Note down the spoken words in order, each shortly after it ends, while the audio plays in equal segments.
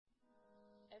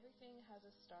Everything has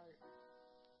a start,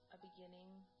 a beginning,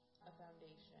 a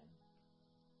foundation.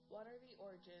 What are the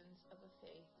origins of a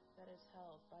faith that is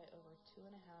held by over 2.5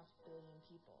 billion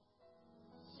people?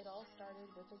 It all started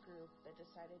with a group that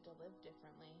decided to live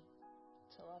differently,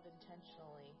 to love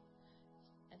intentionally,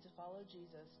 and to follow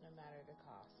Jesus no matter the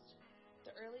cost.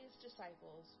 The earliest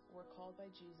disciples were called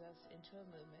by Jesus into a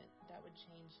movement that would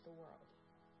change the world.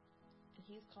 And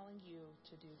he's calling you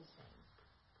to do the same.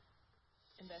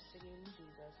 Investigating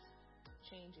Jesus,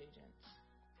 Change Agents,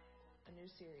 a new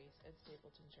series at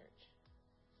Stapleton Church.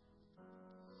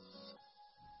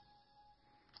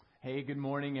 Hey, good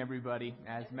morning, everybody.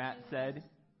 As Matt said,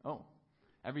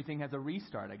 everything has a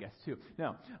restart, I guess, too.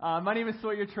 No, my name is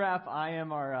Sawyer Trapp. I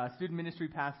am our student ministry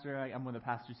pastor. I'm one of the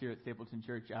pastors here at Stapleton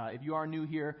Church. If you are new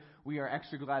here, we are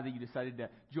extra glad that you decided to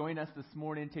join us this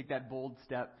morning, take that bold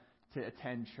step to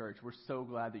attend church. We're so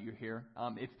glad that you're here.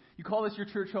 If you call this your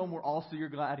church home, we're also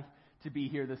glad to be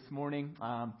here this morning.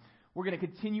 We're going to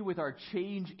continue with our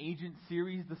Change Agent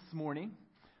series this morning,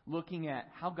 looking at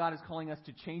how God is calling us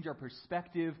to change our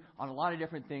perspective on a lot of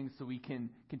different things so we can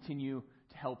continue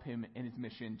to help Him in His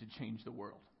mission to change the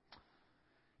world.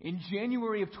 In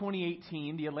January of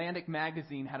 2018, The Atlantic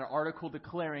magazine had an article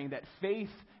declaring that faith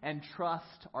and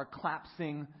trust are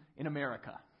collapsing in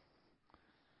America.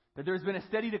 That there's been a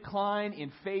steady decline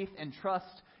in faith and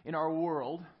trust in our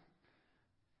world,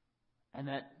 and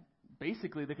that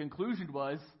basically the conclusion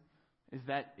is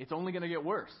that it's only going to get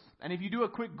worse. And if you do a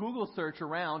quick Google search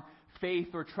around faith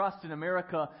or trust in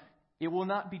America, it will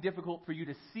not be difficult for you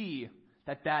to see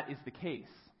that that is the case.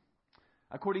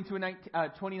 According to a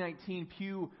 2019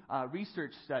 Pew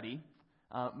Research study,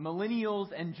 millennials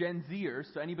and Gen Zers,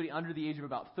 so anybody under the age of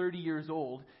about 30 years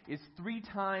old, is 3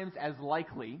 times as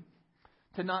likely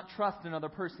to not trust another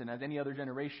person as any other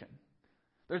generation.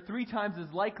 They're 3 times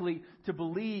as likely to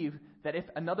believe that if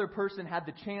another person had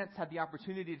the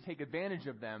opportunity to take advantage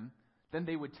of them, then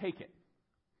they would take it.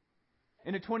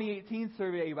 In a 2018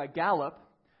 survey by Gallup,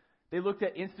 they looked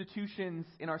at institutions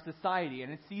in our society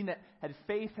and had seen that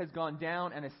faith has gone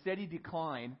down and a steady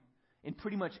decline in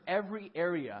pretty much every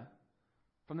area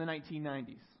from the 1990s.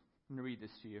 I'm going to read this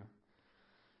to you.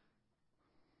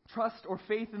 Trust or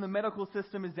faith in the medical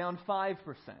system is down 5%.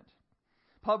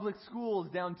 Public schools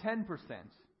down 10%.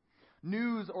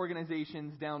 News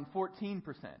organizations down 14%.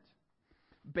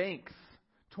 Banks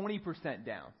 20%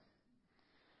 down.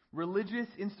 Religious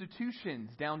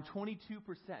institutions down 22%.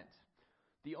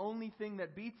 The only thing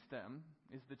that beats them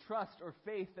is the trust or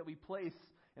faith that we place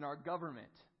in our government,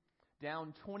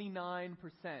 down 29%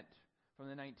 from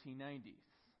the 1990s.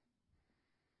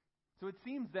 So it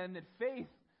seems then that faith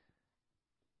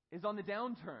is on the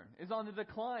downturn, is on the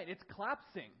decline, it's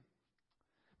collapsing.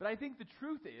 But I think the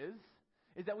truth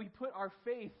is that we put our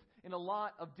faith in a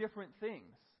lot of different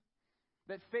things.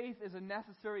 That faith is a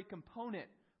necessary component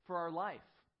for our life.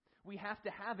 We have to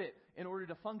have it in order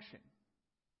to function.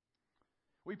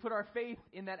 We put our faith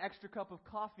in that extra cup of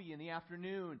coffee in the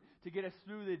afternoon to get us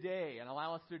through the day and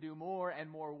allow us to do more and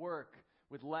more work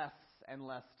with less and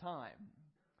less time.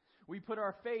 We put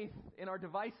our faith in our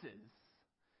devices.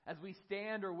 As we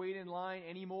stand or wait in line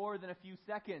any more than a few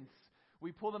seconds,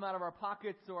 we pull them out of our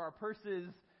pockets or our purses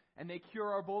and they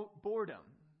cure our boredom.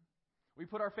 We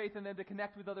put our faith in them to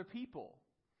connect with other people.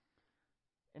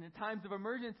 And in times of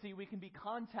emergency, we can be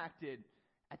contacted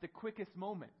at the quickest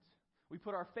moment. We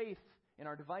put our faith in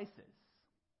our devices.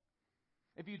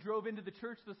 If you drove into the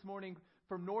church this morning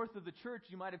from north of the church,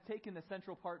 you might have taken the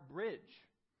Central Park Bridge.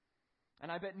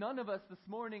 And I bet none of us this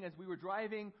morning, as we were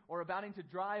driving or about to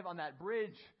drive on that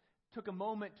bridge, took a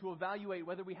moment to evaluate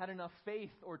whether we had enough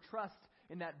faith or trust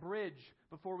in that bridge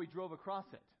before we drove across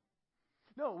it.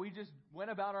 No, we just went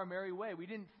about our merry way. We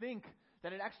didn't think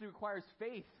that it actually requires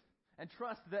faith and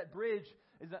trust that bridge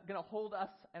is going to hold us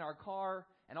and our car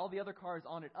and all the other cars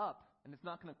on it up, and it's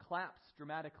not going to collapse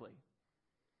dramatically.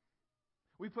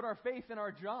 We put our faith in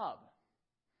our job,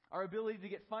 our ability to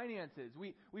get finances.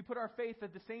 We put our faith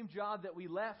that the same job that we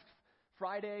left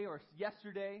Friday or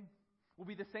yesterday will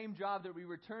be the same job that we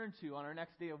return to on our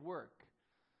next day of work.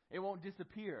 It won't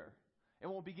disappear. It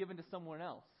won't be given to someone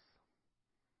else.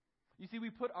 You see,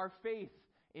 we put our faith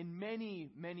in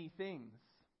many, many things.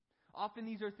 Often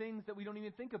these are things that we don't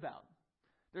even think about.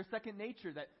 They're second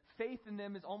nature, that faith in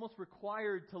them is almost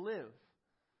required to live.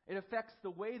 It affects the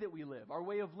way that we live, our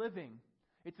way of living.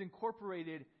 It's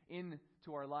incorporated into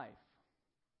our life.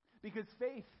 Because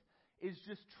faith is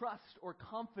just trust or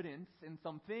confidence in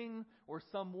something or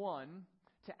someone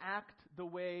to act the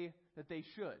way that they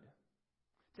should.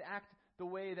 To act the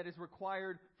way that is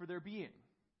required for their being.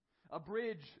 A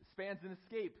bridge spans an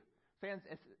escape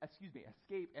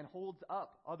and holds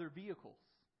up other vehicles.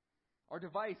 Our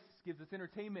device gives us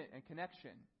entertainment and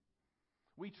connection.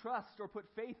 We trust or put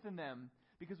faith in them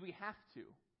because we have to,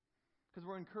 because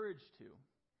we're encouraged to,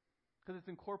 because it's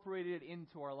incorporated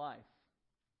into our life.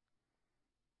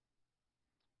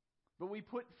 But we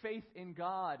put faith in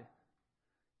God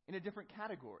in a different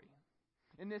category,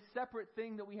 in this separate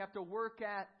thing that we have to work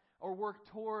at or work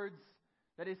towards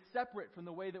that is separate from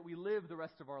the way that we live the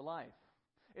rest of our life.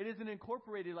 It isn't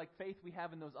incorporated like faith we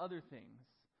have in those other things.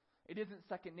 It isn't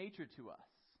second nature to us.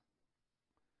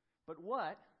 But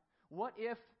what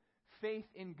if faith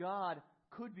in God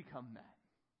could become that?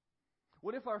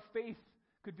 What if our faith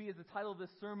could be, as the title of this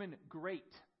sermon,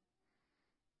 great?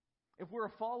 If we're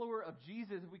a follower of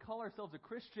Jesus, if we call ourselves a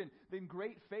Christian, then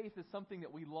great faith is something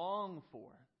that we long for,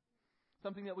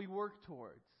 something that we work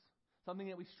towards, something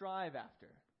that we strive after.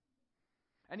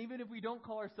 And even if we don't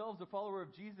call ourselves a follower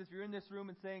of Jesus, if you're in this room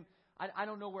and saying, I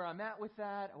don't know where I'm at with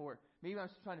that, or maybe I'm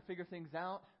just trying to figure things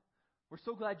out, we're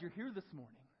so glad you're here this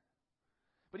morning.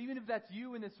 But even if that's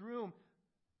you in this room,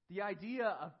 the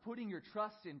idea of putting your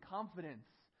trust and confidence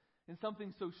in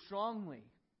something so strongly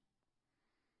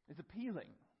is appealing.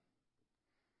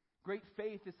 Great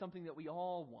faith is something that we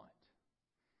all want.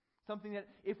 Something that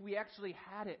if we actually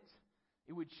had it,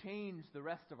 it would change the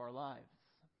rest of our lives.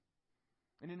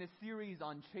 And in a series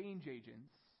on change agents,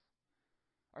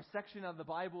 our section of the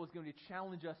Bible is going to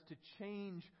challenge us to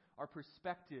change our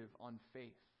perspective on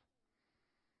faith.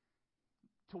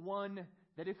 To one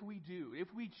that if we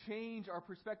change our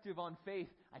perspective on faith,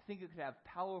 I think it could have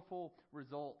powerful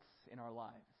results in our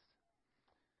lives.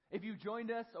 If you've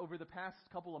joined us over the past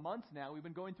couple of months now, we've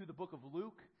been going through the book of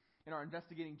Luke in our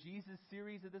Investigating Jesus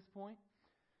series at this point.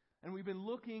 And we've been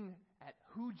looking at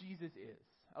who Jesus is,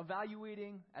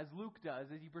 evaluating, as Luke does,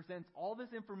 as he presents all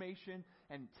this information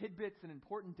and tidbits and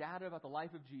important data about the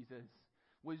life of Jesus.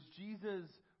 Was Jesus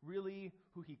really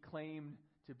who he claimed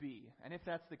to be? And if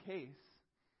that's the case,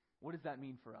 what does that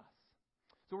mean for us?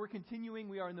 So we're continuing.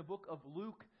 We are in the book of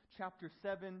Luke, chapter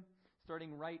 7,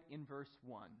 starting right in verse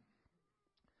 1.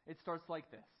 It starts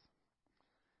like this.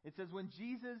 It says, "When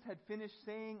Jesus had finished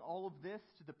saying all of this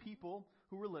to the people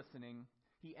who were listening,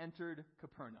 he entered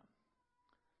Capernaum."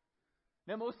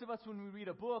 Now, most of us, when we read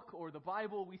a book or the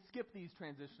Bible, we skip these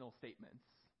transitional statements.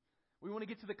 We want to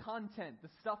get to the content, the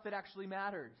stuff that actually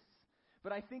matters.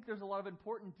 But I think there's a lot of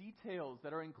important details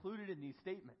that are included in these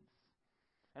statements.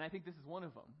 And I think this is one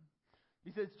of them.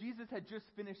 Because Jesus had just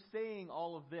finished saying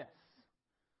all of this.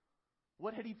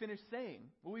 What had he finished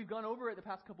saying? Well, we've gone over it the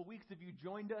past couple weeks. If you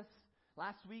joined us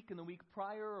last week and the week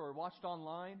prior or watched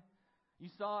online, you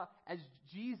saw as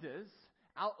Jesus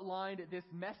outlined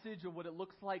this message of what it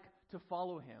looks like to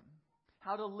follow him,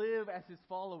 how to live as his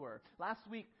follower. Last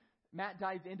week, Matt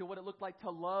dived into what it looked like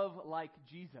to love like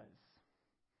Jesus,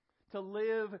 to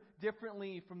live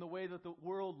differently from the way that the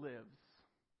world lives,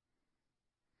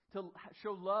 to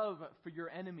show love for your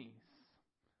enemies,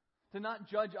 to not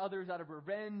judge others out of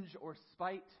revenge or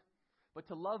spite, but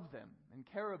to love them and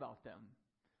care about them.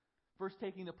 First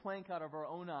taking the plank out of our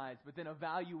own eyes, but then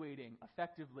evaluating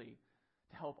effectively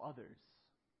to help others.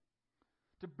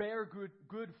 To bear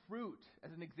good fruit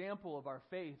as an example of our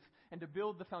faith, and to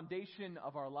build the foundation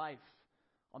of our life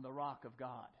on the rock of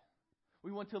God.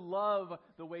 We want to love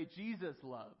the way Jesus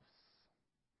loves.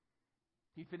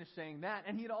 He finished saying that,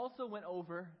 and he had also went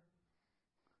over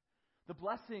the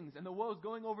blessings and the woes,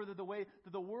 going over the way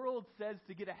that the world says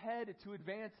to get ahead, to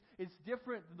advance, is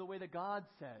different than the way that God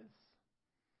says.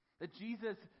 That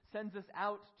Jesus sends us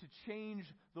out to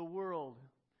change the world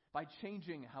by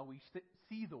changing how we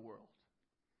see the world.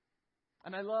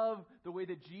 And I love the way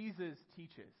that Jesus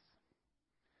teaches.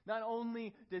 Not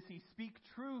only does he speak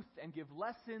truth and give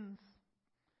lessons,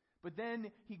 but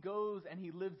then he goes and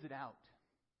he lives it out.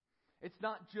 It's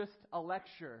not just a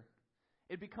lecture.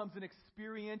 It becomes an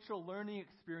experiential learning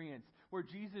experience where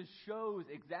Jesus shows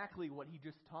exactly what he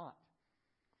just taught.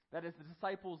 That as the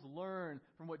disciples learn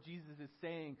from what Jesus is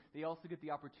saying, they also get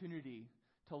the opportunity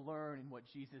to learn in what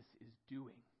Jesus is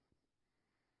doing.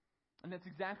 And that's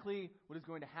exactly what is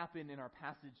going to happen in our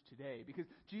passage today. Because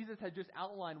Jesus had just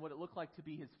outlined what it looked like to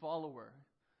be his follower.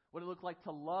 What it looked like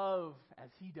to love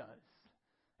as he does.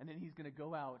 And then he's going to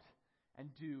go out and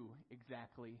do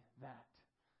exactly that.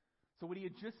 So what he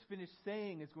had just finished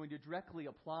saying is going to directly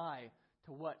apply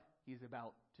to what he's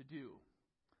about to do.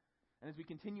 And as we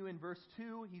continue in verse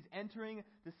 2, he's entering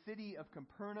the city of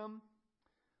Capernaum.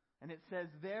 And it says,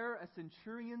 "There a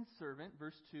centurion's servant,"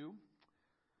 verse 2,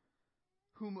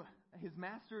 "whom his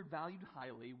master valued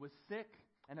highly, was sick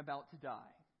and about to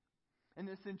die. And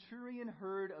the centurion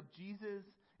heard of Jesus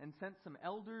and sent some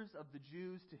elders of the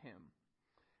Jews to him,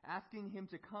 asking him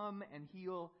to come and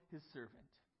heal his servant."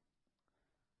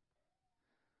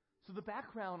 So the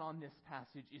background on this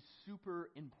passage is super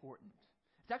important.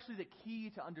 It's actually the key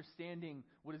to understanding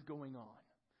what is going on.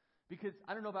 Because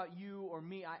I don't know about you or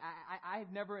me,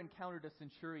 I've never encountered a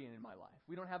centurion in my life.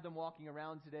 We don't have them walking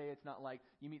around today. It's not like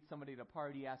you meet somebody at a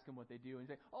party, ask them what they do, and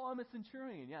say, "Oh, I'm a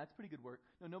centurion." Yeah, it's pretty good work.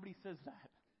 No, nobody says that.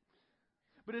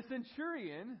 But a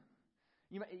centurion,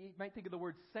 you might think of the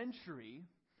word century,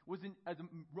 was as a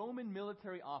Roman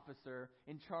military officer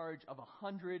in charge of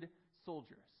 100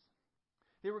 soldiers.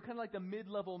 They were kind of like the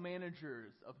mid-level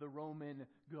managers of the Roman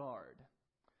guard.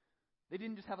 They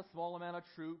didn't just have a small amount of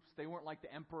troops. They weren't like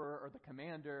the emperor or the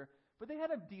commander, but they had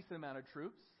a decent amount of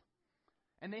troops.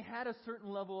 And they had a certain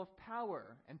level of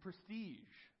power and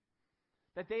prestige.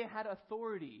 That they had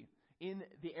authority in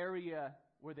the area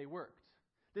where they worked.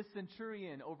 This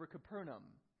centurion over Capernaum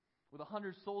with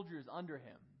 100 soldiers under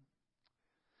him.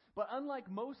 But unlike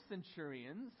most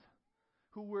centurions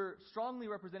who were strongly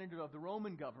representative of the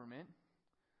Roman government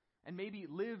and maybe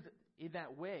lived in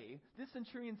that way, this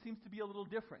centurion seems to be a little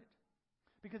different.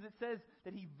 Because it says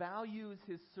that he values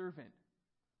his servant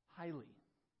highly.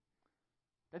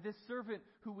 That this servant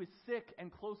who was sick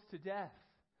and close to death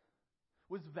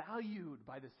was valued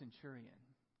by the centurion.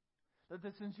 That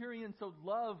the centurion showed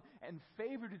love and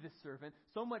favor to this servant,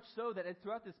 so much so that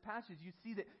throughout this passage you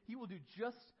see that he will do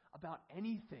just about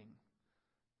anything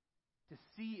to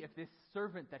see if this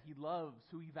servant that he loves,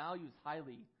 who he values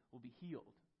highly, will be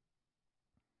healed.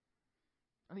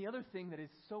 And the other thing that is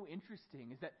so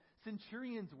interesting is that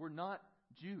centurions were not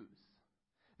Jews.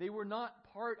 They were not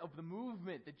part of the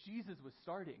movement that Jesus was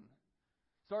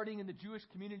starting in the Jewish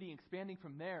community, expanding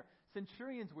from there.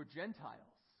 Centurions were Gentiles,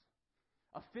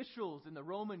 officials in the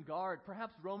Roman guard,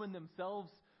 perhaps Roman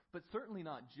themselves, but certainly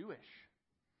not Jewish.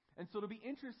 And so it'll be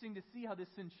interesting to see how this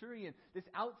centurion, this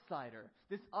outsider,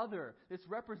 this other, this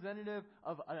representative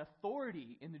of an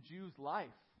authority in the Jews' life,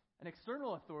 an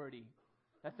external authority,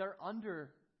 that they're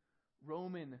under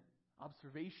Roman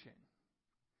observation,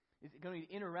 is going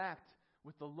to interact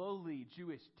with the lowly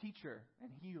Jewish teacher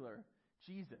and healer,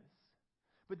 Jesus.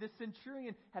 But this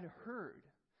centurion had heard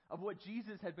of what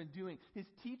Jesus had been doing, his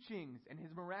teachings and his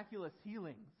miraculous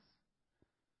healings.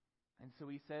 And so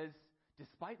he says,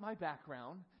 despite my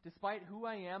background, despite who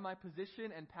I am, my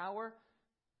position and power,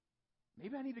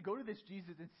 maybe I need to go to this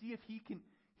Jesus and see if he can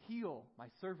heal my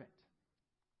servant.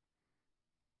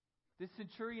 This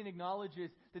centurion acknowledges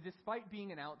that despite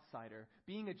being an outsider,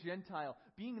 being a Gentile,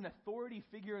 being an authority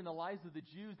figure in the lives of the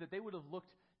Jews that they would have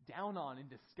looked down on in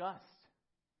disgust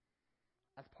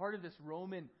as part of this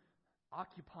Roman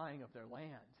occupying of their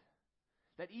land,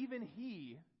 that even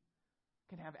he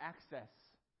can have access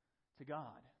to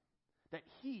God, that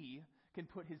he can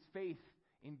put his faith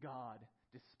in God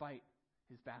despite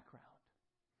his background.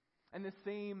 And the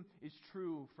same is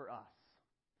true for us,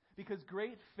 because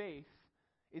great faith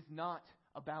is not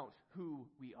about who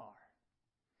we are.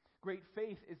 Great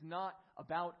faith is not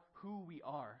about who we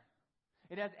are.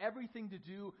 It has everything to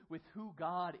do with who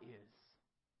God is.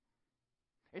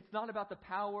 It's not about the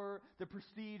power, the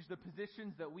prestige, the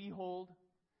positions that we hold.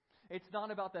 It's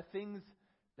not about the things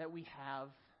that we have.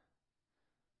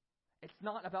 It's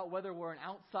not about whether we're an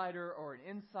outsider or an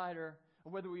insider,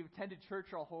 or whether we've attended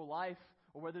church our whole life,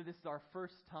 or whether this is our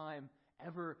first time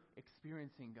ever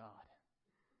experiencing God.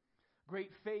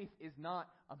 Great faith is not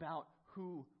about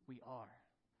who we are.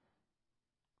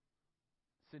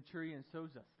 Centurion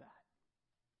shows us that.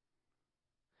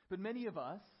 But many of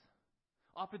us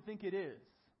often think it is.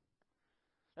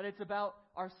 That it's about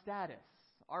our status,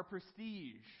 our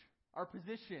prestige, our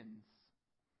positions.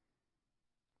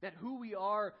 That who we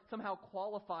are somehow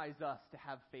qualifies us to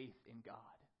have faith in God.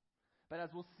 But as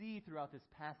we'll see throughout this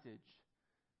passage,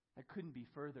 that couldn't be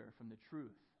further from the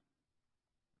truth.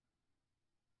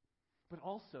 But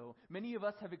also, many of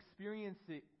us have experienced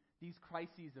these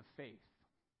crises of faith.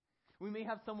 We may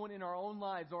have someone in our own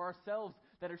lives or ourselves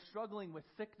that are struggling with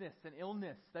sickness and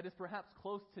illness that is perhaps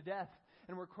close to death.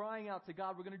 And we're crying out to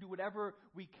God, we're going to do whatever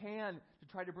we can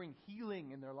to try to bring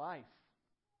healing in their life.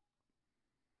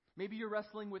 Maybe you're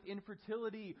wrestling with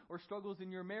infertility or struggles in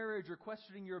your marriage or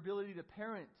questioning your ability to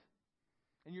parent.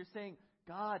 And you're saying,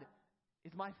 God,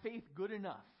 is my faith good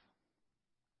enough?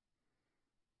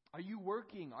 Are you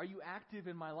working? Are you active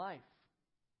in my life?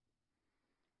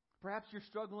 Perhaps you're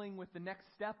struggling with the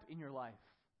next step in your life.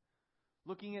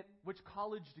 Looking at which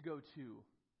college to go to.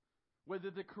 Whether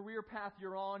the career path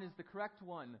you're on is the correct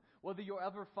one. Whether you'll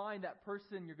ever find that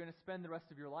person you're going to spend the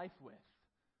rest of your life with.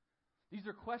 These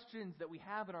are questions that we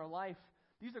have in our life.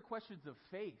 These are questions of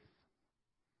faith.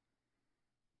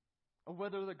 Of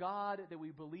whether the God that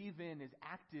we believe in is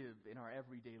active in our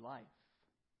everyday life.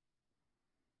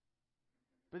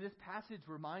 But this passage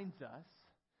reminds us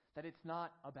that it's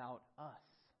not about us,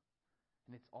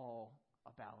 and it's all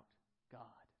about God.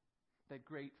 That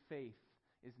great faith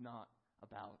is not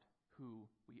about who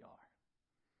we are.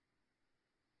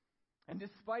 And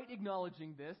despite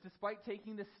acknowledging this, despite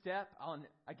taking the step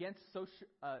against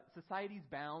society's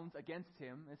bounds against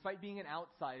him, despite being an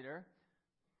outsider,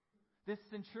 this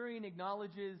centurion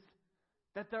acknowledges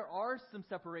that there are some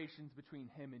separations between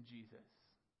him and Jesus.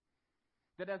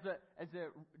 That as a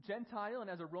Gentile and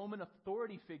as a Roman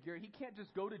authority figure, he can't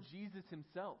just go to Jesus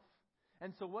himself.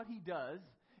 And so what he does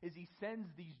is he sends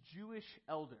these Jewish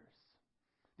elders,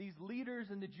 these leaders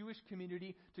in the Jewish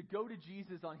community, to go to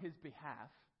Jesus on his behalf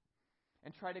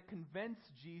and try to convince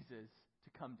Jesus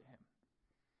to come to him.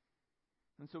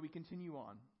 And so we continue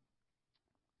on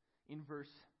in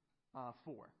verse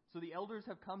 4. So the elders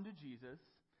have come to Jesus,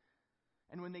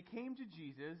 and when they came to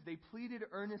Jesus, they pleaded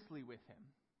earnestly with him.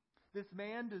 This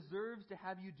man deserves to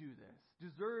have you do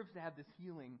this, deserves to have this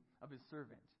healing of his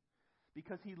servant,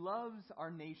 because he loves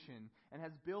our nation and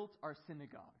has built our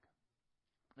synagogue.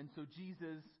 And so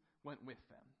Jesus went with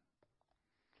them.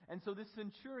 And so this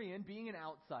centurion, being an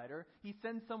outsider, he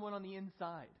sends someone on the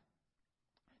inside.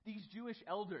 These Jewish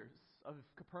elders of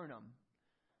Capernaum.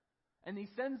 And he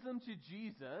sends them to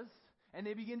Jesus, and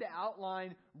they begin to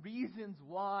outline reasons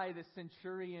why the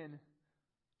centurion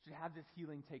should have this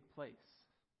healing take place.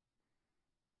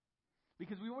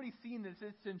 Because we've already seen that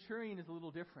this centurion is a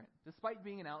little different. Despite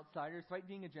being an outsider, despite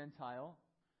being a Gentile,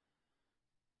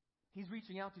 he's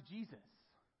reaching out to Jesus.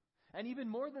 And even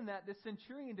more than that, this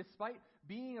centurion, despite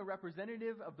being a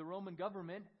representative of the Roman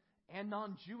government and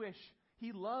non-Jewish,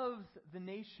 he loves the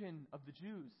nation of the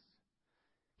Jews.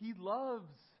 He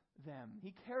loves them.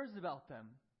 He cares about them.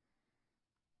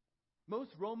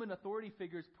 Most Roman authority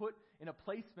figures put in a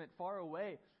placement far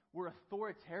away were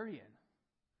authoritarian.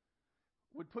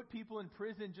 Would put people in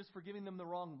prison just for giving them the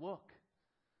wrong look.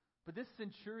 But this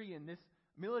centurion, this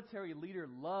military leader,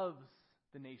 loves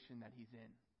the nation that he's in.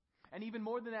 And even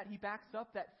more than that, he backs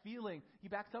up that feeling, he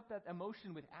backs up that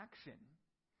emotion with action.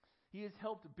 He has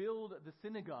helped build the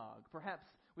synagogue, perhaps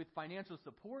with financial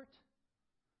support,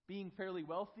 being fairly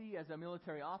wealthy as a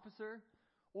military officer,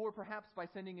 or perhaps by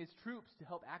sending his troops to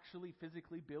help actually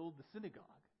physically build the synagogue.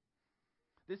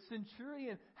 This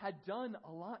centurion had done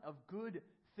a lot of good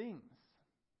things,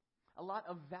 a lot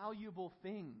of valuable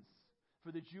things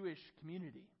for the Jewish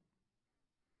community.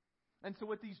 And so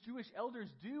what these Jewish elders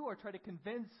do are try to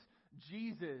convince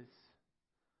Jesus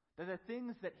that the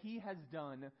things that he has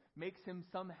done makes him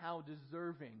somehow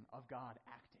deserving of God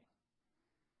acting.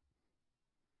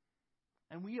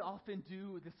 And we often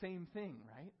do the same thing,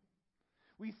 right?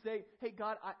 We say, hey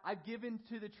God, I've given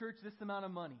to the church this amount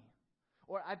of money.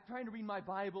 Or I'm trying to read my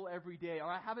Bible every day. Or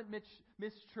I haven't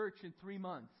missed church in 3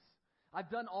 months. I've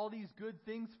done all these good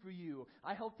things for you.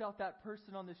 I helped out that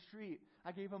person on the street.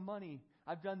 I gave him money.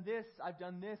 I've done this, I've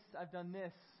done this, I've done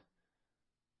this.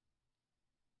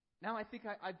 Now I think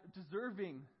I'm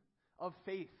deserving of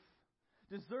faith,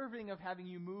 deserving of having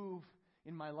you move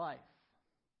in my life.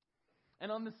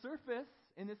 And on the surface,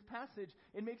 in this passage,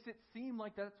 it makes it seem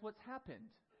like that's what's happened.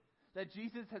 That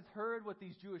Jesus has heard what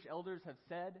these Jewish elders have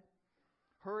said,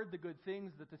 heard the good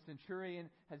things that the centurion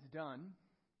has done,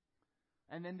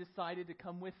 and then decided to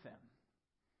come with them.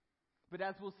 But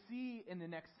as we'll see in the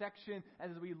next section,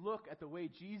 as we look at the way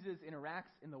Jesus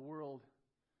interacts in the world,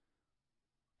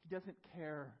 he doesn't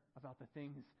care about the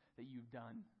things that you've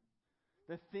done.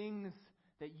 The things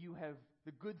that you have,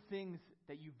 the good things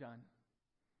that you've done.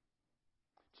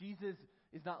 Jesus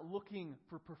is not looking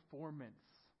for performance.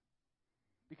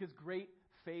 Because great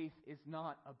faith is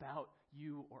not about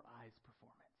you or I's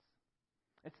performance.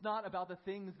 It's not about the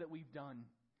things that we've done.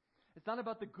 It's not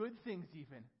about the good things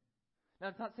even. Now,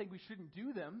 it's not saying we shouldn't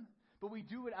do them, but we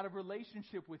do it out of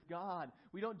relationship with God.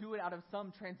 We don't do it out of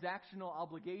some transactional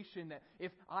obligation that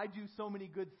if I do so many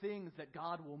good things that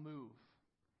God will move.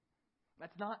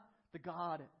 That's not the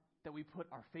God that we put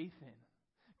our faith in.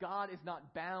 God is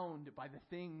not bound by the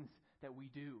things that we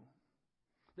do.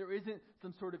 There isn't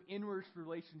some sort of inverse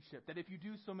relationship that if you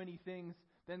do so many things,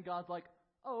 then God's like,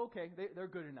 oh, okay, they're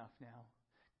good enough now.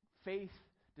 Faith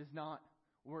does not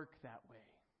work that way,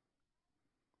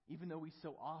 even though we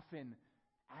so often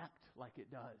act like it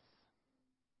does.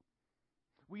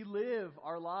 We live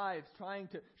our lives trying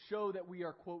to show that we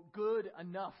are, quote, good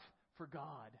enough for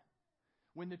God,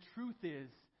 when the truth is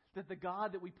that the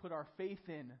God that we put our faith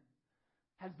in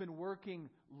has been working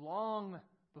long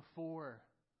before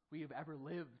we have ever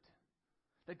lived.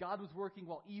 That God was working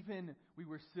while even we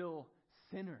were still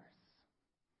sinners.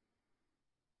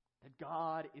 That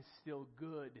God is still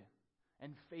good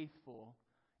and faithful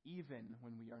even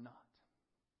when we are not.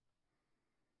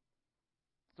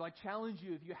 So I challenge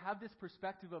you, if you have this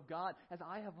perspective of God, as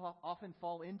I have often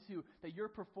fall into, that your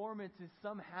performance is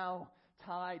somehow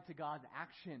tied to God's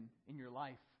action in your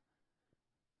life,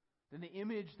 then the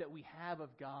image that we have of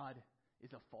God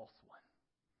is a false one.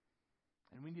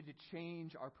 And we need to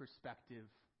change our perspective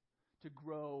to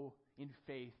grow in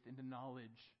faith and the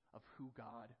knowledge of who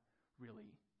God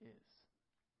really is.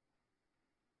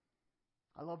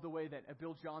 I love the way that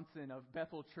Bill Johnson of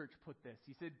Bethel Church put this.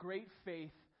 He said, great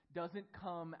faith doesn't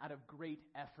come out of great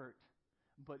effort,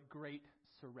 but great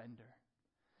surrender.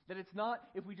 That it's not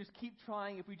if we just keep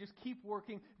trying, if we just keep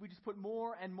working, if we just put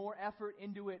more and more effort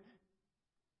into it,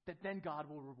 that then God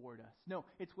will reward us. No,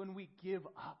 it's when we give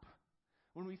up.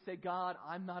 When we say, God,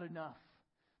 I'm not enough,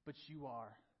 but you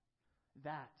are.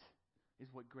 That is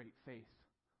what great faith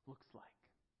looks like.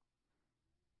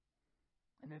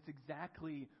 And that's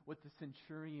exactly what the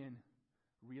centurion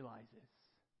realizes.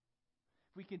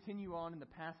 If we continue on in the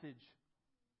passage,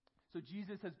 so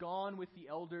Jesus has gone with the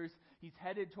elders. He's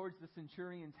headed towards the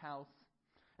centurion's house.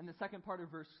 And the second part of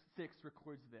verse 6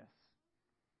 records this.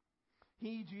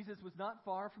 He, Jesus, was not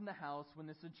far from the house when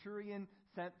the centurion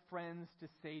sent friends to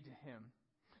say to him.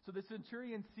 So the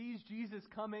centurion sees Jesus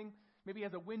coming. Maybe he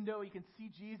has a window. He can see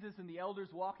Jesus and the elders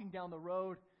walking down the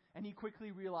road. And he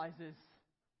quickly realizes,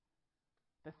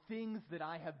 the things that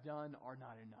I have done are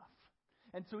not enough.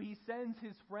 And so he sends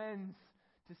his friends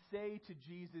to say to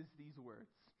Jesus these words.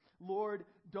 Lord,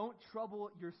 don't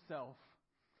trouble yourself,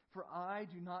 for I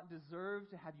do not deserve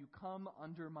to have you come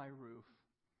under my roof.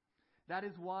 That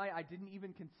is why I didn't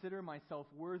even consider myself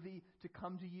worthy to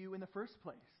come to you in the first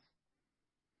place.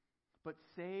 But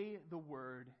say the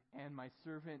word, and my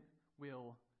servant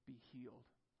will be healed.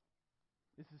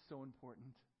 This is so important.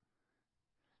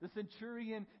 The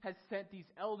centurion has sent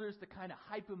these elders to kind of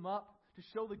hype him up, to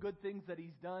show the good things that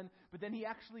he's done. But then he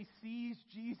actually sees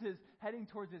Jesus heading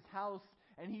towards his house,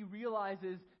 and he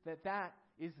realizes that that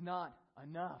is not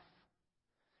enough.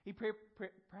 He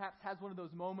perhaps has one of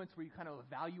those moments where you kind of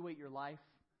evaluate your life.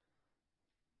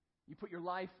 You put your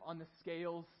life on the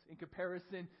scales in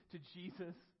comparison to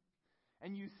Jesus,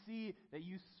 and you see that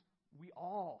we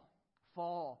all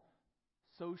fall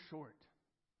so short.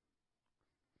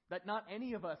 That not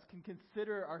any of us can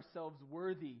consider ourselves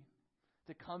worthy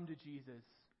to come to Jesus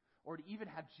or to even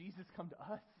have Jesus come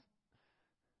to us.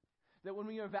 That when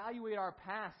we evaluate our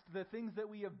past, the things that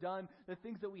we have done, the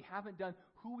things that we haven't done,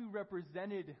 who we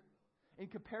represented in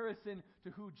comparison to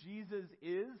who Jesus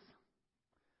is,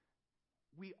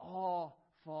 we all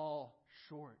fall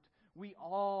short. We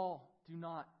all do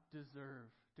not deserve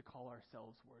to call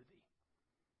ourselves worthy.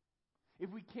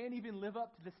 If we can't even live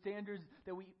up to the standards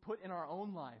that we put in our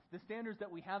own life, the standards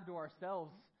that we have to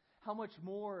ourselves, how much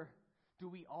more do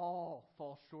we all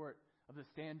fall short of the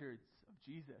standards of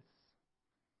Jesus?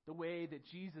 The way that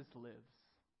Jesus lives,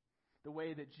 the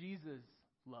way that Jesus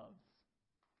loves.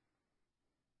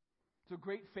 So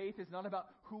great faith is not about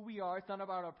who we are. It's not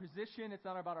about our position. It's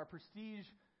not about our prestige.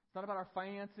 It's not about our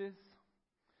finances.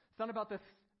 It's not about the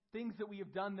things that we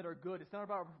have done that are good. It's not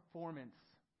about our performance.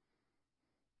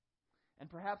 And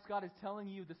perhaps God is telling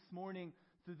you this morning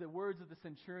through the words of the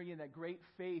centurion that great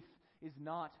faith is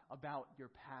not about your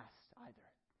past either.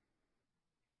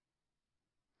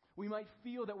 We might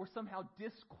feel that we're somehow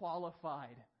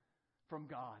disqualified from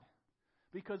God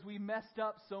because we messed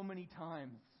up so many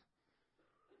times.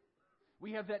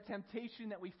 We have that temptation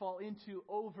that we fall into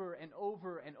over and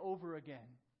over and over again.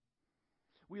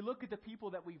 We look at the people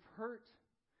that we've hurt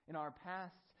in our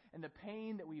past and the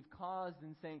pain that we've caused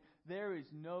and saying, there is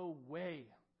no way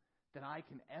that I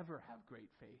can ever have great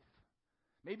faith.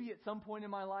 Maybe at some point in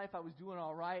my life I was doing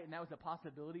all right and that was a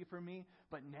possibility for me,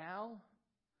 but now,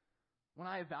 when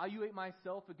I evaluate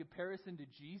myself in comparison to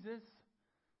Jesus,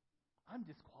 I'm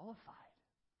disqualified.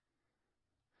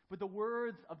 But the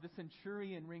words of the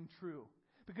centurion ring true.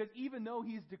 Because even though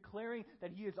he's declaring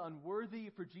that he is unworthy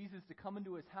for Jesus to come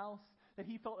into his house, that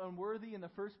he felt unworthy in the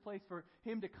first place for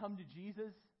him to come to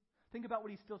Jesus, think about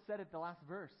what he still said at the last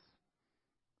verse.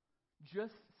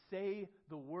 Just say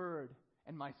the word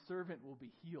and my servant will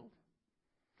be healed.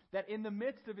 That in the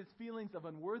midst of his feelings of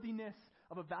unworthiness,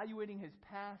 of evaluating his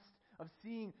past, of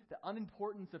seeing the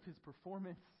unimportance of his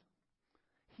performance,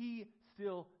 he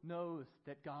still knows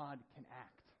that God can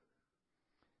act.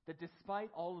 That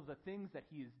despite all of the things that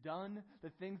he has done,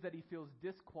 the things that he feels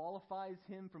disqualifies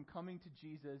him from coming to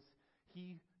Jesus,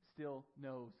 he still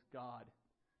knows God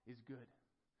is good.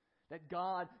 That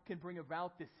God can bring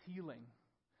about this healing.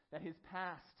 That his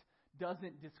past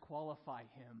doesn't disqualify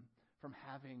him from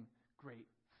having great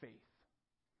faith.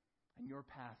 And your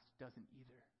past doesn't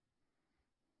either.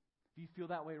 If you feel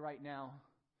that way right now,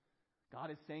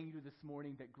 God is saying to you this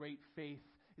morning that great faith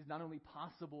is not only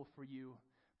possible for you,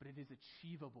 but it is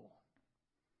achievable.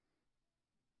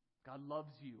 God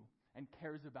loves you and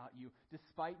cares about you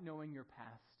despite knowing your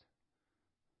past.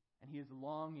 And He is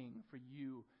longing for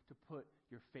you to put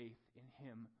your faith in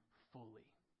Him fully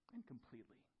and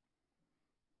completely.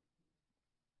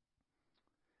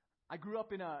 I grew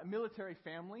up in a military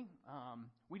family.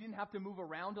 We didn't have to move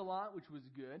around a lot, which was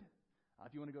good.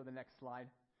 If you want to go to the next slide.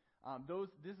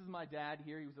 This is my dad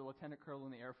here. He was a lieutenant colonel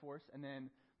in the Air Force. And then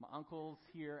my uncles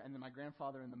here, and then my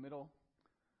grandfather in the middle.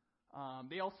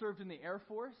 They all served in the Air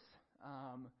Force.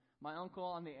 My uncle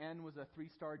on the end was a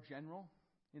 3-star general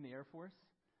in the Air Force,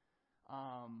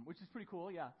 which is pretty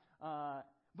cool, yeah.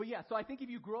 But yeah, so I think if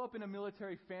you grow up in a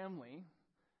military family,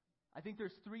 I think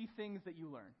there's 3 things that you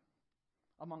learn,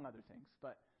 among other things.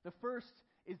 But the first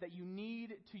is that you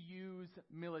need to use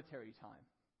military time.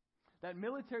 That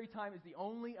military time is the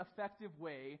only effective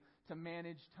way to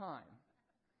manage time.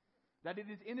 That it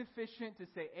is inefficient to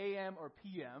say AM or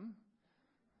PM.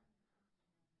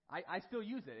 I still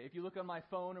use it. If you look on my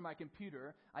phone or my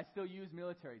computer, I still use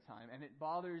military time. And it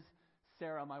bothers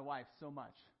Sarah, my wife, so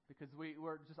much because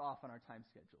we're just off on our time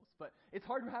schedules. But it's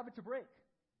hard to have it to break.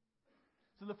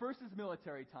 So the first is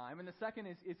military time, and the second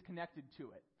is connected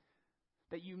to it.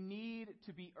 That you need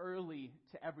to be early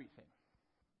to everything.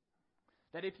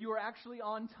 That if you are actually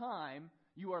on time,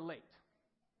 you are late.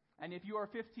 And if you are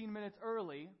 15 minutes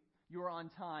early, you are on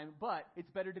time, but it's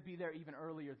better to be there even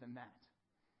earlier than that.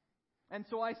 And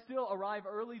so I still arrive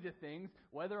early to things,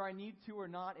 whether I need to or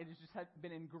not. It has just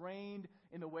been ingrained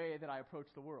in the way that I approach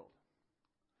the world.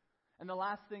 And the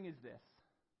last thing is this,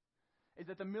 is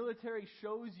that the military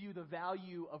shows you the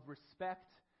value of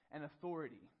respect and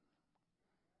authority.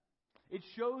 It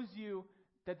shows you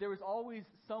that there is always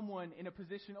someone in a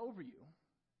position over you.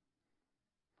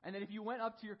 And that if you went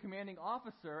up to your commanding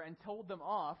officer and told them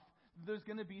off, there's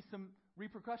going to be some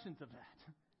repercussions of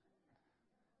that.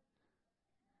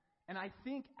 And I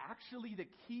think actually the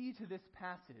key to this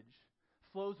passage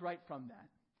flows right from that.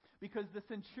 Because the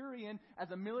centurion,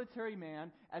 as a military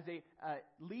man, as a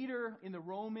leader in the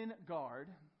Roman guard,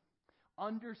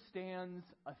 understands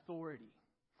authority,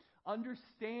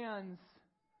 understands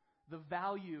the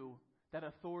value that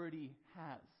authority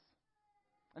has.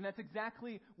 And that's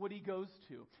exactly what he goes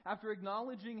to. After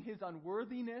acknowledging his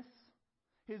unworthiness,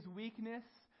 his weakness,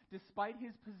 despite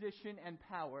his position and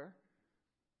power,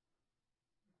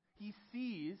 he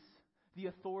sees the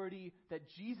authority that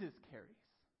Jesus carries.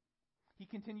 He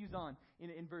continues on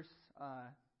in verse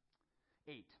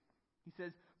 8. He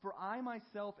says, "For I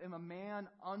myself am a man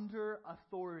under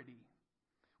authority,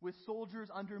 with soldiers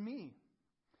under me.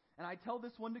 And I tell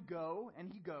this one to go,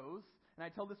 and he goes. And I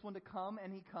tell this one to come,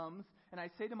 and he comes. And I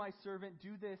say to my servant,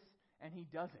 do this, and he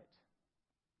does it."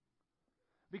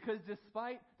 Because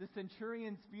despite the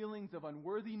centurion's feelings of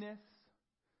unworthiness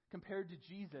compared to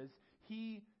Jesus,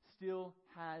 he still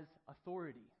has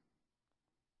authority.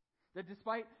 That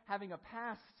despite having a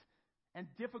past and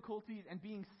difficulties and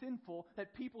being sinful,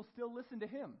 that people still listen to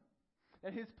him.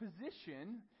 That his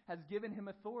position has given him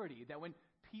authority. That when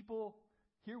people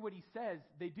hear what he says,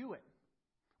 they do it.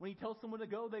 When he tells someone to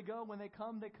go, they go. When they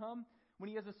come, they come. When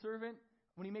he has a servant,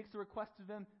 when he makes a request to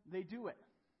them, they do it.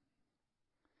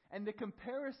 And the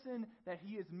comparison that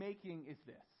he is making is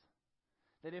this.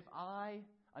 That if I,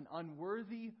 an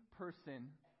unworthy person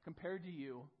compared to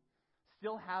you,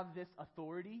 still have this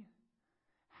authority,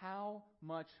 how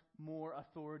much more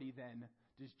authority then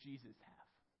does Jesus have?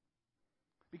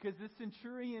 Because this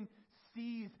centurion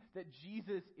sees that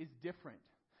Jesus is different.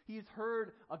 He has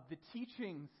heard of the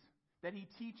teachings that he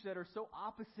teaches that are so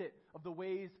opposite of the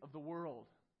ways of the world.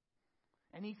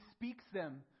 And he speaks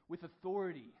them with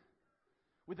authority,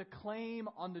 with a claim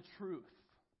on the truth.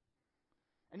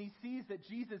 And he sees that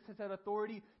Jesus has had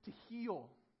authority to heal,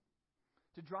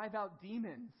 to drive out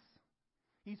demons.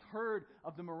 He's heard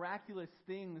of the miraculous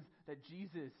things that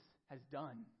Jesus has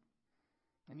done.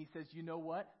 And he says, you know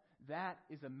what? That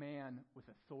is a man with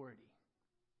authority.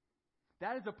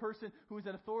 That is a person whose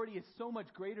authority is so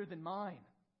much greater than mine.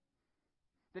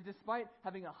 That despite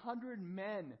having 100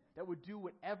 men that would do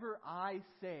whatever I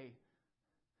say,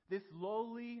 this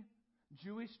lowly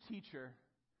Jewish teacher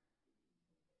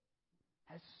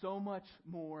has so much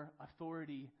more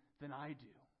authority than I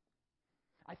do.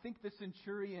 I think the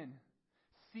centurion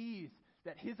sees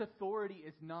that his authority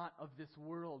is not of this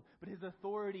world, but his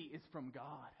authority is from God.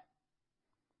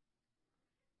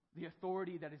 The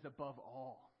authority that is above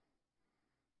all.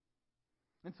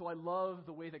 And so I love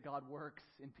the way that God works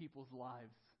in people's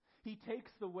lives. He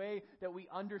takes the way that we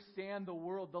understand the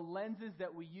world, the lenses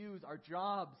that we use, our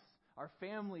jobs, our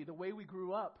family, the way we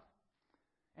grew up,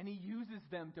 and he uses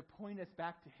them to point us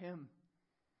back to him.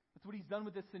 That's what he's done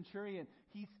with this centurion.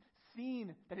 He's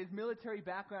seen that his military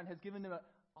background has given him an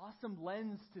awesome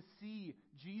lens to see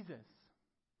Jesus.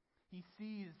 He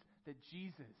sees that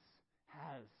Jesus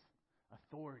has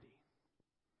authority.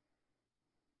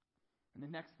 And the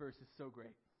next verse is so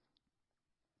great.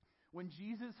 When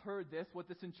Jesus heard this, what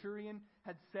the centurion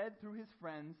had said through his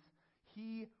friends,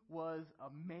 he was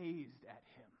amazed at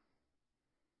him.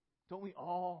 Don't we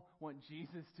all want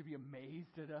Jesus to be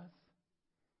amazed at us?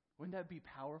 Wouldn't that be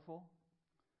powerful?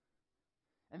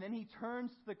 And then he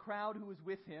turns to the crowd who was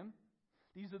with him.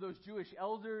 These are those Jewish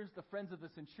elders, the friends of the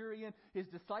centurion, his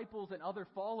disciples and other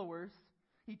followers.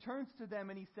 He turns to them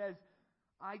and he says,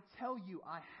 I tell you,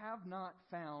 I have not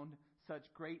found such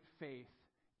great faith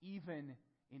even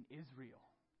in Israel.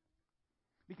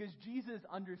 Because Jesus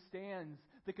understands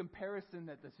the comparison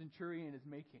that the centurion is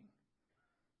making.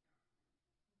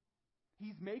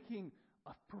 He's making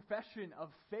a profession of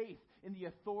faith in the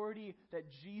authority that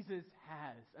Jesus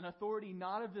has. An authority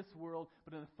not of this world,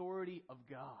 but an authority of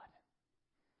God.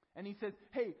 And he says,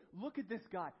 hey, look at this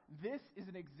guy. This is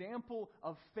an example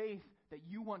of faith that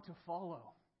you want to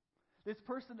follow. This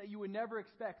person that you would never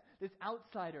expect, this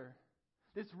outsider,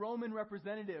 this Roman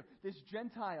representative, this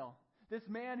Gentile, this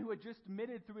man who had just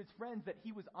admitted through his friends that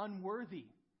he was unworthy.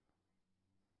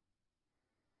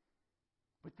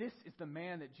 But this is the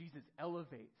man that Jesus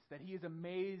elevates, that he is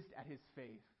amazed at his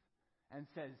faith and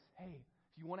says, hey,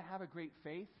 if you want to have a great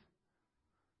faith,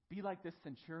 be like this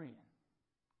centurion.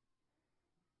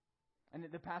 And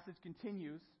the passage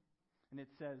continues, and it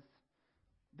says,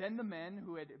 then the men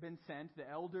who had been sent, the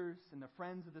elders and the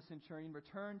friends of the centurion,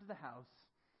 returned to the house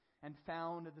and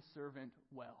found the servant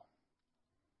well.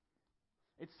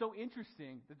 It's so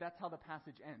interesting that that's how the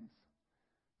passage ends.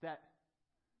 That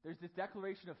there's this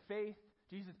declaration of faith,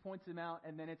 Jesus points him out,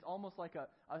 and then it's almost like a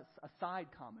side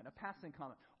comment, a passing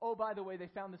comment. Oh, by the way, they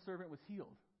found the servant was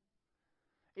healed.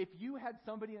 If you had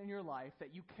somebody in your life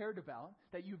that you cared about,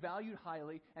 that you valued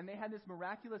highly, and they had this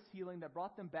miraculous healing that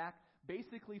brought them back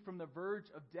basically from the verge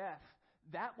of death,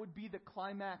 that would be the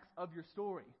climax of your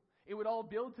story. It would all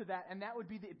build to that, and that would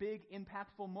be the big,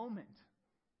 impactful moment.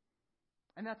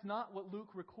 And that's not what Luke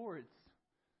records.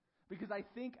 Because I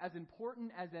think as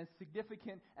important, as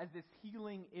significant as this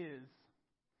healing is,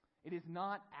 it is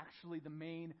not actually the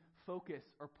main focus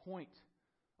or point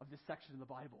of this section of the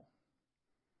Bible.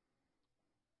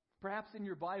 Perhaps in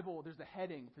your Bible there's a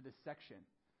heading for this section,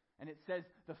 and it says,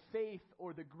 the faith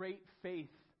or the great faith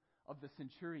of the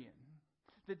centurion.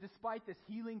 That despite this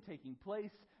healing taking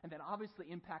place, and then obviously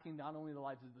impacting not only the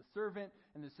lives of the servant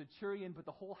and the centurion, but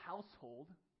the whole household,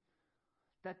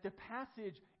 that the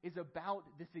passage is about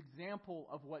this example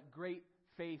of what great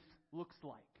faith looks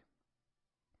like.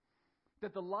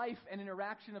 That the life and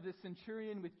interaction of this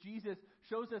centurion with Jesus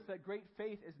shows us that great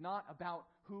faith is not about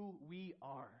who we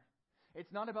are.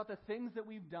 It's not about the things that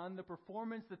we've done, the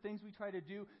performance, the things we try to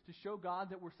do to show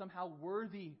God that we're somehow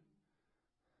worthy.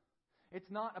 It's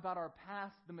not about our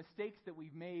past, the mistakes that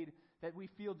we've made that we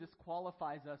feel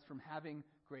disqualifies us from having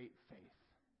great faith.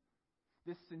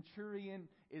 This centurion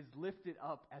is lifted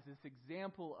up as this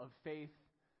example of faith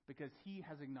because he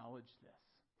has acknowledged this.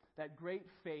 That great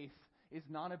faith is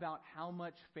not about how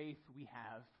much faith we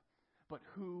have, but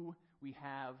who we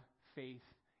have faith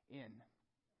in.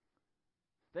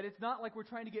 That it's not like we're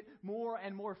trying to get more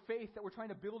and more faith, that we're trying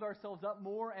to build ourselves up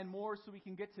more and more so we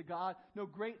can get to God. No,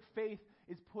 great faith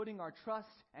is putting our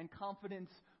trust and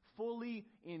confidence fully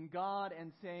in God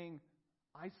and saying,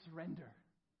 I surrender.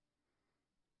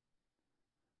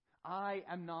 I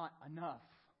am not enough.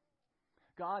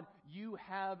 God, you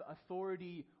have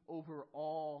authority over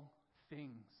all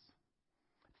things.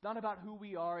 It's not about who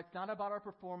we are. It's not about our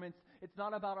performance. It's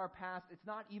not about our past. It's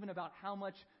not even about how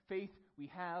much faith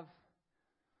we have.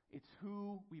 It's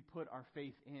who we put our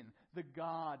faith in. The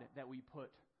God that we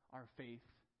put our faith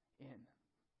in.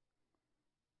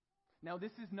 Now,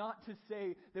 this is not to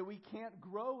say that we can't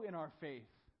grow in our faith.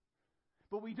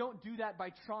 But we don't do that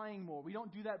by trying more. We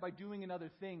don't do that by doing another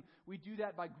thing. We do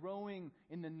that by growing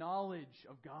in the knowledge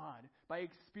of God, by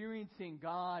experiencing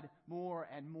God more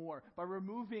and more, by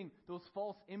removing those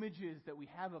false images that we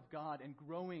have of God and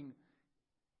growing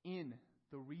in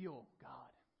the real God.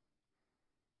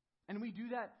 And we do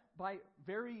that by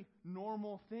very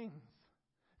normal things.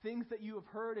 Things that you have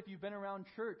heard if you've been around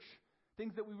church.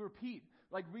 Things that we repeat,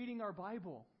 like reading our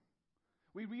Bible.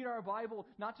 We read our Bible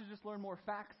not to just learn more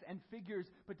facts and figures,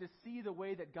 but to see the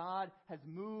way that God has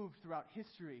moved throughout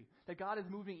history, that God is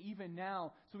moving even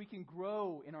now, so we can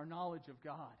grow in our knowledge of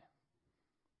God.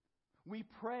 We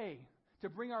pray to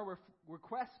bring our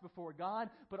requests before God,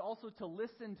 but also to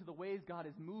listen to the ways God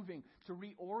is moving, to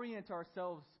reorient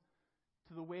ourselves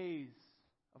to the ways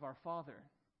of our Father,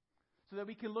 so that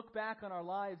we can look back on our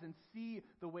lives and see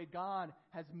the way God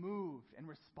has moved and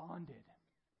responded,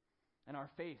 and our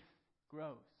faith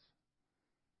grows.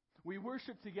 We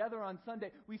worship together on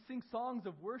Sunday. We sing songs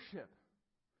of worship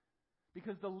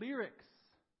because the lyrics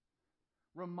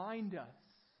remind us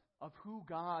of who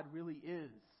God really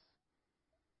is.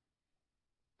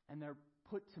 And they're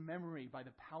put to memory by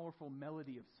the powerful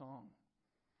melody of song.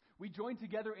 We join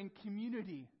together in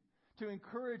community to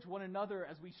encourage one another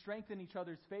as we strengthen each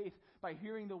other's faith by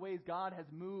hearing the ways God has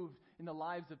moved in the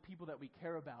lives of people that we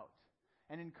care about,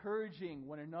 and encouraging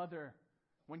one another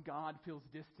when God feels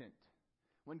distant,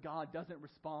 when God doesn't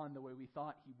respond the way we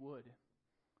thought He would,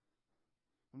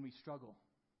 when we struggle.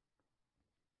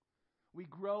 We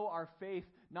grow our faith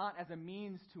not as a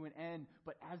means to an end,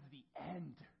 but as the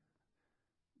end,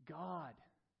 God,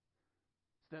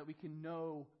 so that we can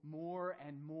know more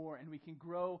and more, and we can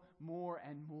grow more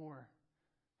and more,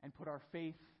 and put our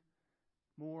faith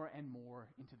more and more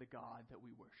into the God that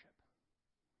we worship.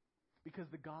 Because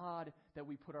the God that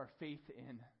we put our faith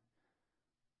in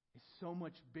is so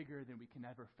much bigger than we can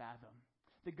ever fathom.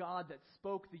 The God that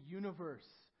spoke the universe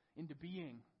into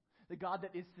being. The God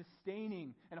that is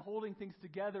sustaining and holding things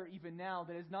together even now,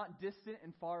 that is not distant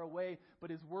and far away,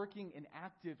 but is working and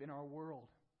active in our world.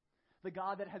 The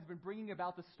God that has been bringing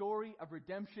about the story of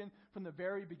redemption from the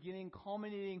very beginning,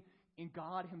 culminating in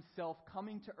God Himself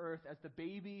coming to earth as the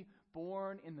baby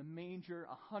born in the manger,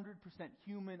 100%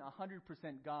 human, 100%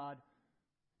 God,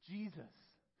 Jesus,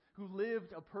 who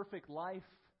lived a perfect life,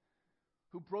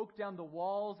 who broke down the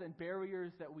walls and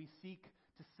barriers that we seek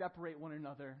to separate one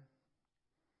another,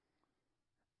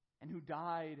 and who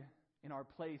died in our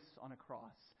place on a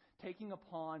cross, taking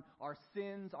upon our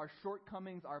sins, our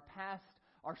shortcomings, our past,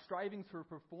 our strivings for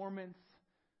performance,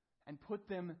 and put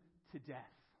them to death.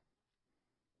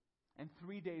 And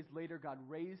 3 days later, God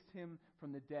raised Him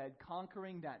from the dead,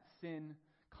 conquering that sin,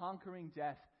 conquering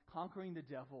death, conquering the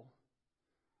devil,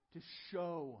 to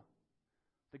show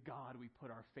the God we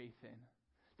put our faith in.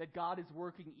 That God is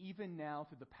working even now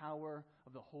through the power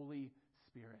of the Holy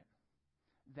Spirit.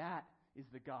 That is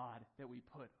the God that we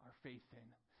put our faith in.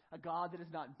 A God that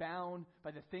is not bound by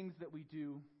the things that we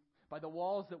do, by the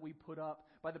walls that we put up,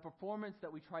 by the performance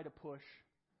that we try to push,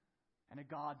 and a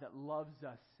God that loves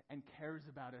us and cares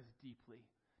about us deeply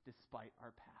despite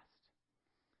our past.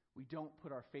 We don't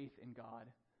put our faith in God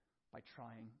by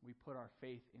trying. We put our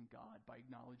faith in God by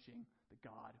acknowledging the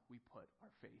God we put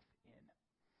our faith in.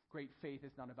 Great faith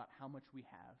is not about how much we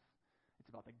have. It's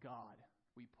about the God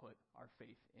we put our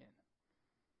faith in.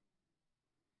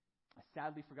 I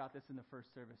sadly forgot this in the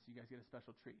first service. You guys get a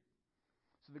special treat.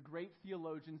 So the great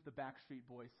theologians, the Backstreet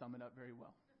Boys, sum it up very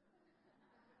well.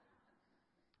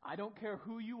 I don't care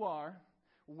who you are,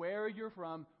 where you're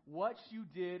from, what you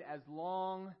did, as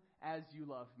long as you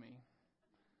love me.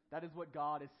 That is what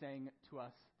God is saying to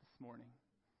us this morning.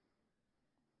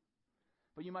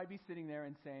 But you might be sitting there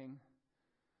and saying,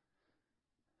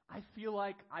 I feel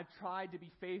like I've tried to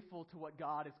be faithful to what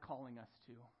God is calling us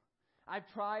to.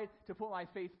 I've tried to put my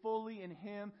faith fully in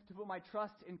Him, to put my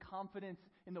trust and confidence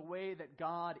in the way that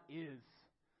God is.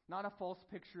 Not a false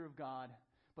picture of God,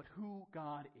 but who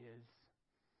God is.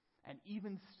 And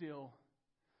even still,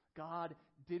 God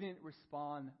didn't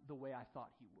respond the way I thought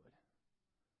He would.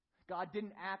 God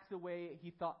didn't act the way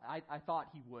I thought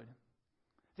He would.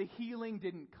 The healing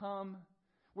didn't come.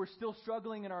 We're still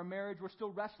struggling in our marriage. We're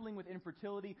still wrestling with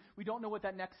infertility. We don't know what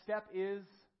that next step is.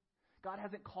 God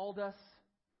hasn't called us.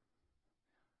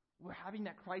 We're having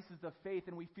that crisis of faith,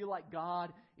 and we feel like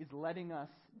God is letting us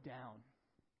down.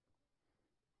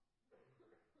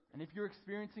 And if you're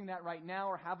experiencing that right now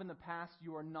or have in the past,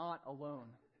 you are not alone.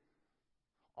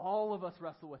 All of us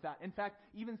wrestle with that. In fact,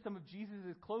 even some of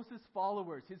Jesus' closest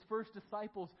followers, His first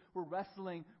disciples, were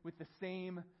wrestling with the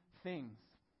same things.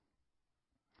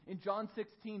 In John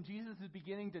 16, Jesus is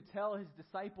beginning to tell His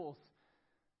disciples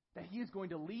that He is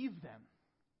going to leave them.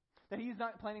 That He is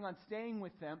not planning on staying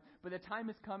with them, but the time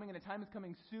is coming, and the time is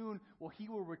coming soon, where He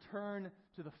will return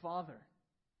to the Father.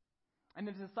 And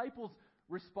the disciples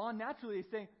respond naturally.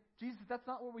 They say, Jesus, that's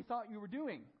not what we thought you were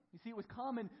doing. You see, it was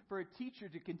common for a teacher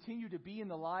to continue to be in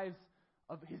the lives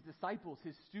of his disciples,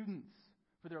 his students,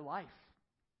 for their life.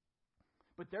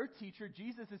 But their teacher,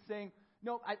 Jesus, is saying,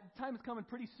 no, time is coming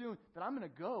pretty soon that I'm going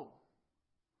to go.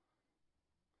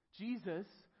 Jesus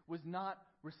was not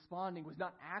responding, was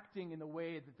not acting in the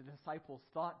way that the disciples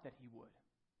thought that He would.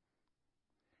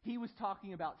 He was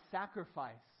talking about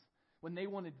sacrifice when they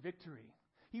wanted victory.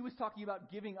 He was talking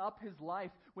about giving up His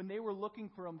life when they were looking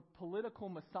for a political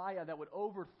Messiah that would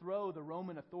overthrow the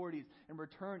Roman authorities and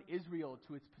return Israel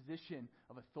to its position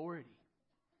of authority.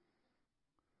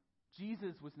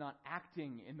 Jesus was not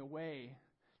acting in the way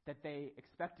that they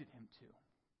expected him to.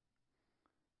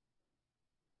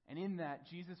 And in that,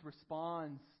 Jesus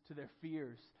responds to their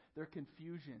fears, their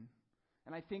confusion.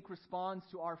 And I think responds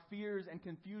to our fears and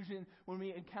confusion when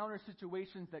we encounter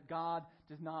situations that God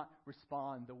does not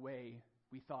respond the way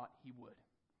we thought he would.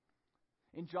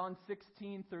 In John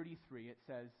 16:33, it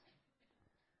says,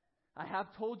 I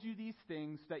have told you these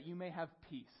things that you may have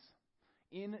peace.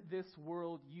 In this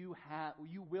world you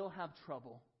will have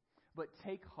trouble, but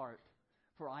take heart,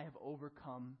 for I have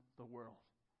overcome the world.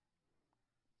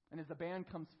 And as the band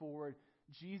comes forward,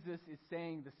 Jesus is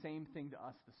saying the same thing to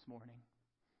us this morning.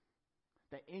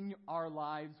 That in our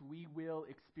lives we will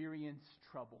experience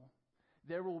trouble.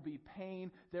 There will be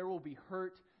pain, there will be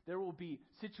hurt, there will be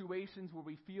situations where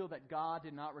we feel that God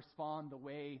did not respond the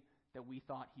way that we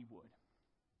thought he would.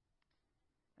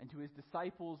 And to his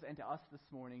disciples and to us this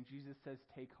morning, Jesus says,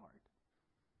 take heart.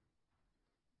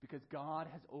 Because God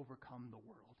has overcome the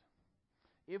world.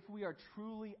 If we are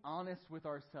truly honest with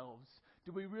ourselves,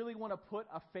 do we really want to put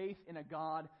a faith in a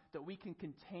God that we can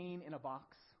contain in a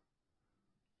box?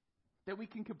 That we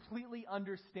can completely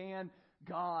understand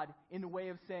God in the way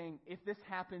of saying, if this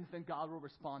happens, then God will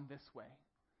respond this way.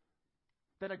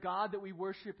 That a God that we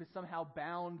worship is somehow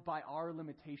bound by our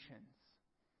limitations.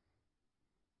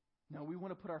 No, we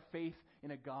want to put our faith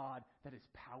in a God that is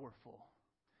powerful,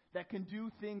 that can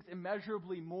do things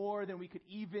immeasurably more than we could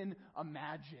even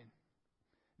imagine.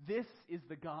 This is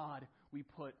the God we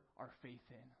put our faith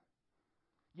in.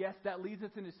 Yes, that leads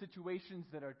us into situations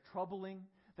that are troubling,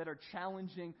 that are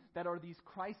challenging, that are these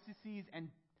crises and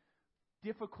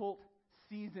difficult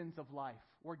seasons of life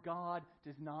where God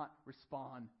does not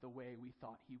respond the way we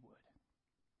thought he would.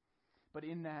 But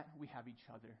in that, we have each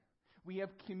other. We have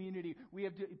community. We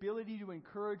have the ability to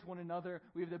encourage one another.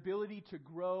 We have the ability to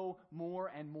grow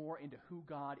more and more into who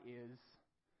God is,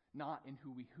 not in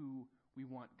who we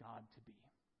want God to be.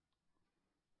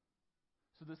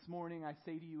 So this morning, I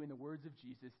say to you in the words of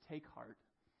Jesus, take heart,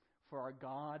 for our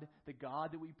God, the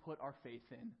God that we put our faith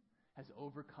in, has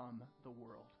overcome the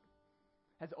world.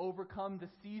 Has overcome the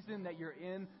season that you're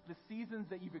in, the seasons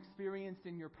that you've experienced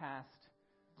in your past,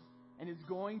 and is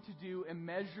going to do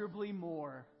immeasurably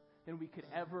more than we could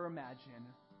ever imagine,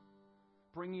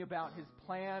 bringing about his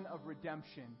plan of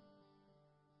redemption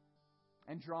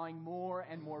and drawing more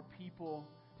and more people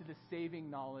to the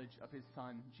saving knowledge of his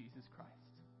Son, Jesus Christ.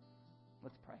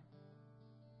 Let's pray.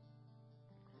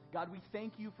 God, we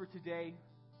thank you for today.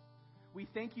 We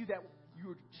thank you that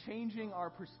you're changing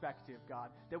our perspective, God,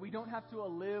 that we don't have to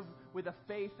live with a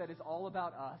faith that is all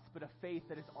about us, but a faith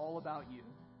that is all about you.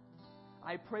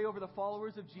 I pray over the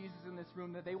followers of Jesus in this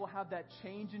room that they will have that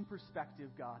change in perspective,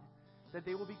 God, that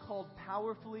they will be called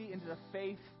powerfully into the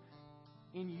faith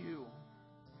in you.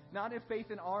 Not in faith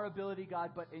in our ability,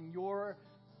 God, but in your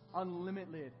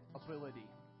unlimited ability.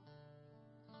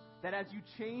 That as you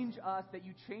change us, that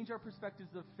you change our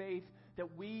perspectives of faith,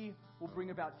 that we will bring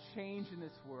about change in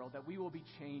this world, that we will be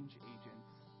change agents.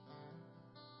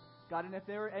 God, and if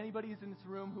there are anybody who's in this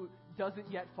room who doesn't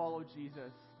yet follow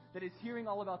Jesus, that is hearing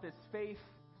all about this faith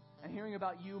and hearing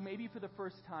about you, maybe for the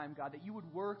first time, God, that you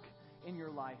would work in your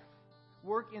life,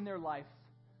 work in their life,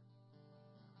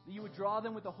 that you would draw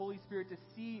them with the Holy Spirit to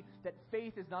see that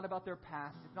faith is not about their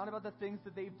past, it's not about the things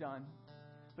that they've done,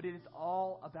 but it is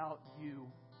all about you.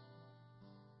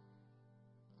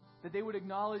 That they would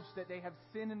acknowledge that they have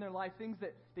sin in their life, things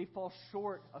that they fall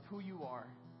short of who you are.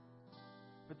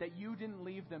 But that you didn't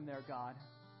leave them there, God.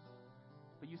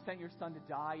 But you sent your Son to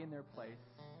die in their place.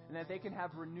 And that they can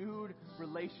have renewed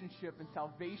relationship and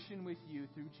salvation with you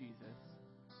through Jesus.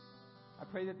 I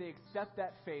pray that they accept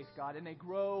that faith, God, and they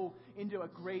grow into a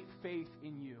great faith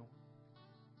in you.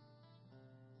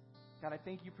 God, I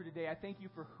thank you for today. I thank you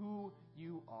for who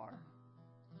you are.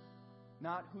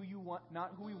 Not who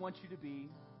we want you to be,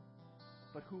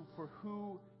 but for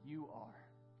who you are.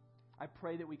 I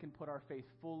pray that we can put our faith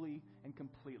fully and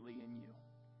completely in you.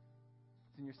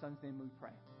 It's in your Son's name we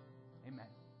pray. Amen.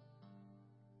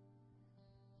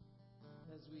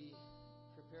 As we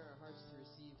prepare our hearts to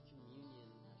receive communion,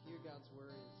 hear God's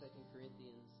word in 2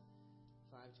 Corinthians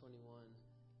 5:21.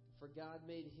 For God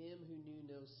made him who knew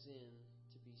no sin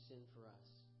to be sin for us,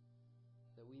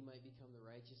 that we might become the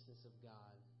righteousness of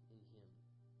God in him.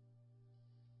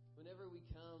 Whenever we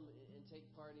come and take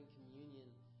part in communion,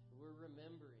 we're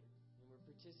remembering and we're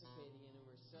participating in and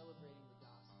we're celebrating the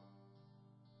gospel.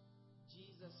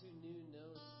 Jesus, who knew no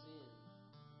sin,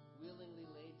 willingly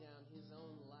laid down his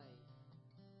own life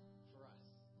for us.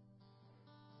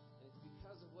 And it's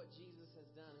because of what Jesus has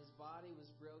done. His body was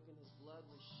broken, his blood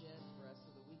was shed for us so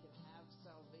that we can have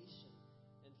salvation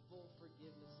and full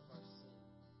forgiveness of our sin.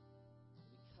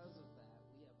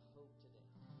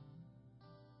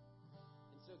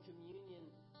 communion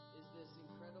is this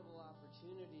incredible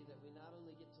opportunity that we not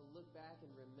only get to look back and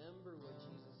remember what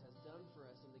Jesus has done for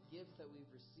us and the gift that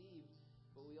we've received,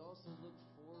 but we also look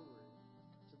forward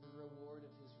to the reward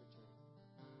of His return.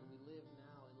 And we live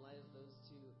now in light of those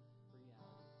two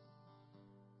realities.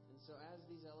 And so as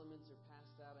these elements are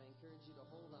passed out, I encourage you to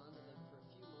hold on to them for a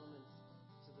few moments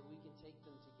so that we can take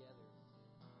them together.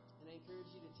 And I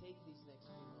encourage you to take these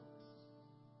next few moments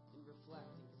and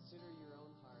reflect and consider your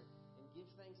own heart and give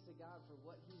thanks to God for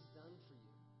what He's done for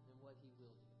you and what He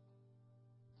will do.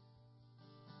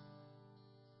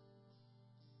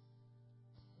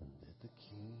 Let the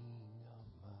King of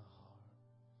my heart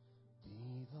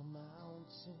be the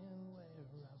mountain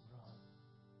where I run,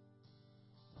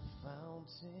 the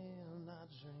fountain I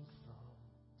drink from.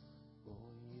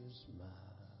 Oh, use my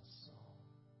song.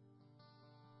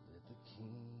 Let the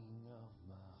King of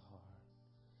my heart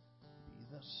be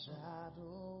the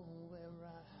shadow where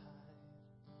I hide,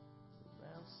 the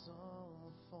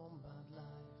ransom for my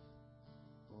life.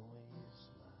 Oh, use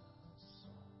my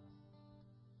song.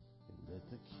 And let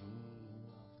the King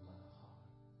of my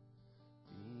heart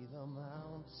be the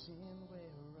mountain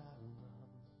where I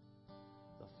run,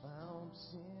 the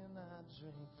fountain I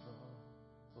drink from.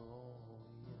 Oh,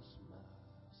 yes, my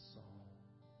song.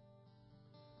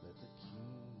 Let the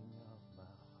King of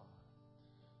my heart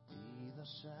be the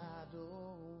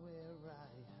shadow where I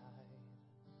hide,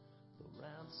 the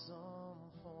ransom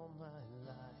for my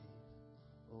life.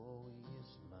 Oh, yes,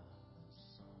 my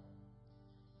song.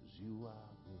 'Cause you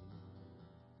are good, you're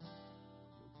good.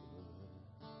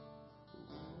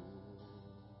 Oh,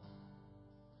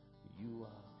 you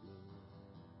are good,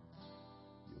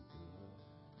 you're good.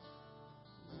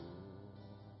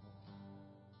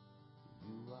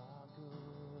 You are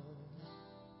good,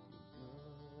 you're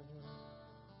good. Oh,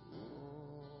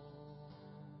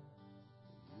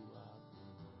 you are good, you're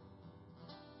good. Oh.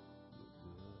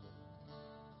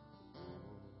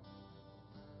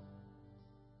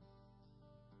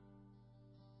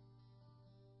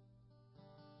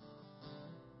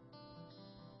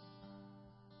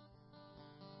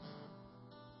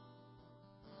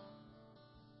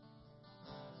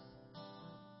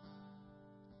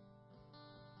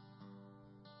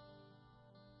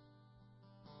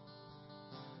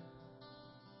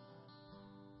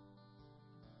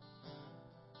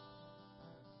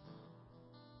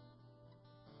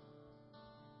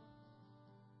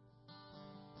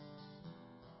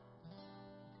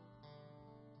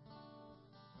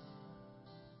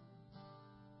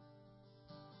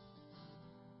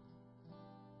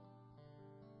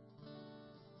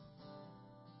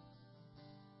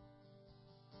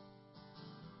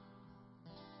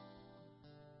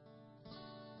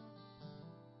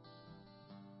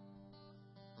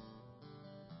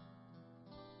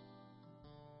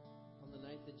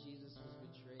 That Jesus was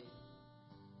betrayed,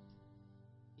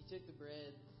 He took the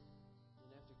bread, and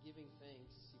after giving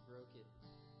thanks, He broke it.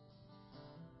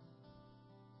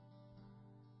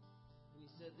 And He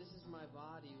said, "This is my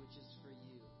body, which is for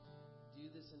you.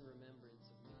 Do this in remembrance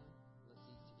of me." Let's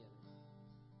eat together.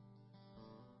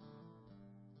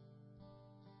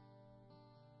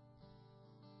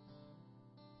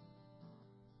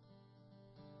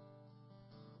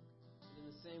 And in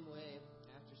the same way,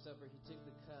 after supper, He took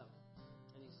the cup.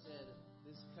 And He said,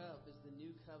 "This cup is the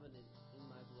new covenant in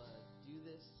my blood. Do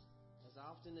this as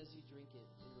often as you drink it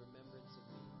in remembrance of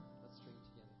me." Let's drink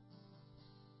together.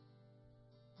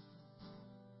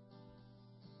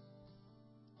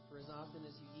 For as often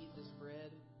as you eat this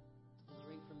bread and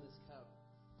drink from this cup,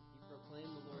 you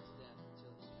proclaim the Lord's death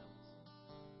until He comes.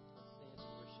 Let's stand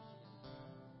and worship together.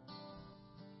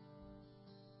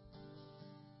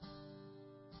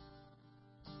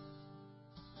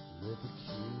 Let the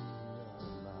King